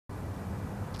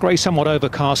Grey, somewhat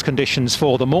overcast conditions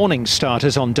for the morning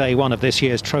starters on day one of this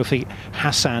year's trophy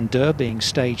Hassan Dur, being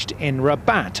staged in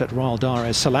Rabat at Royal Dar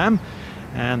es Salaam.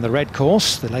 And the red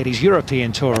course, the Ladies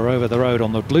European Tour, are over the road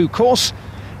on the blue course.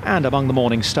 And among the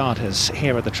morning starters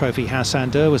here at the trophy Hassan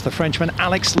Dur was the Frenchman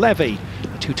Alex Levy,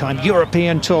 a two-time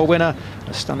European Tour winner.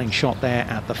 A stunning shot there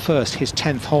at the first, his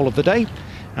 10th hole of the day.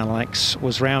 Alex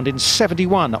was round in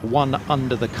 71, one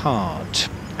under the card.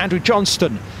 Andrew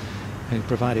Johnston, who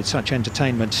provided such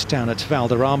entertainment down at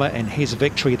Valderrama in his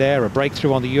victory there, a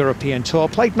breakthrough on the European Tour,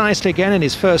 played nicely again in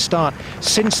his first start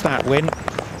since that win.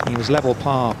 He was level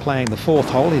par playing the fourth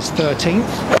hole, his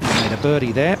 13th. He made a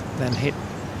birdie there, then hit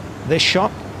this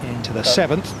shot into the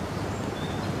seventh.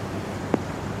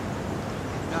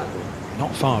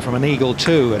 Not far from an eagle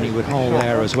too, and he would hole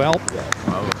there as well.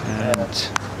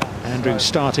 And Andrew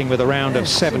starting with a round of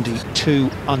 72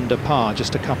 under par,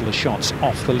 just a couple of shots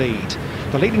off the lead.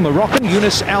 The leading Moroccan,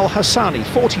 Younes El Hassani,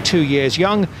 42 years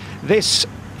young. This,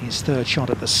 his third shot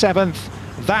at the seventh.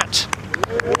 That,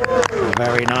 a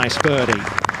very nice birdie.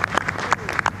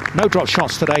 No drop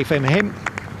shots today from him.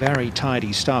 Very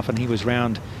tidy stuff, and he was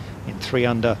round in 3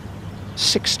 under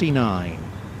 69.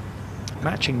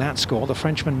 Matching that score, the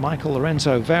Frenchman Michael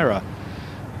Lorenzo Vera.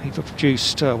 He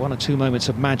produced 1 or 2 moments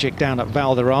of magic down at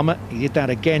Valderrama. He did that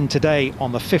again today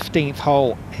on the 15th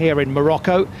hole here in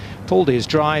Morocco. Pulled his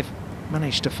drive,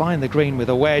 managed to find the green with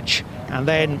a wedge, and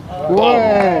then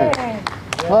whoa!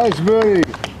 Nice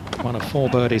birdie. One of 4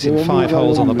 birdies in 5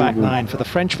 holes on the back 9 for the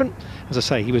Frenchman. As I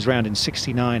say, he was round in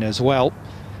 69 as well.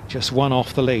 Just one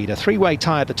off the lead. A 3-way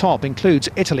tie at the top includes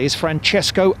Italy's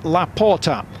Francesco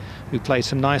Laporta, who played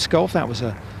some nice golf. That was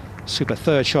a super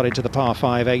third shot into the par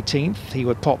 5 18th. He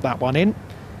would pop that one in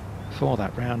for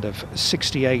that round of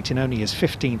 68 in only his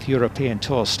 15th European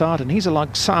Tour start. And he's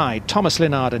alongside Thomas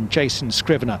Linnard and Jason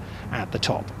Scrivener at the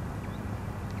top.